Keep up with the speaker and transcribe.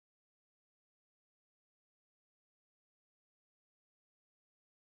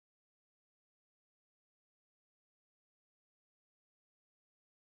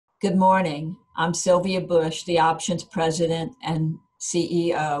Good morning. I'm Sylvia Bush, the Options President and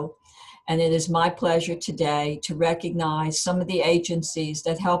CEO, and it is my pleasure today to recognize some of the agencies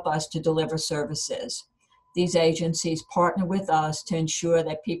that help us to deliver services. These agencies partner with us to ensure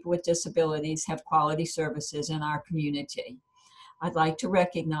that people with disabilities have quality services in our community. I'd like to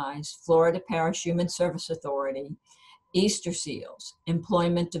recognize Florida Parish Human Service Authority, Easter Seals,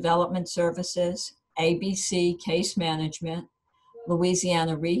 Employment Development Services, ABC Case Management,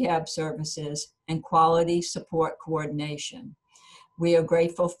 Louisiana Rehab Services, and Quality Support Coordination. We are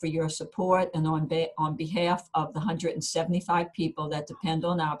grateful for your support and on behalf of the 175 people that depend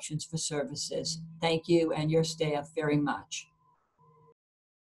on Options for services, thank you and your staff very much.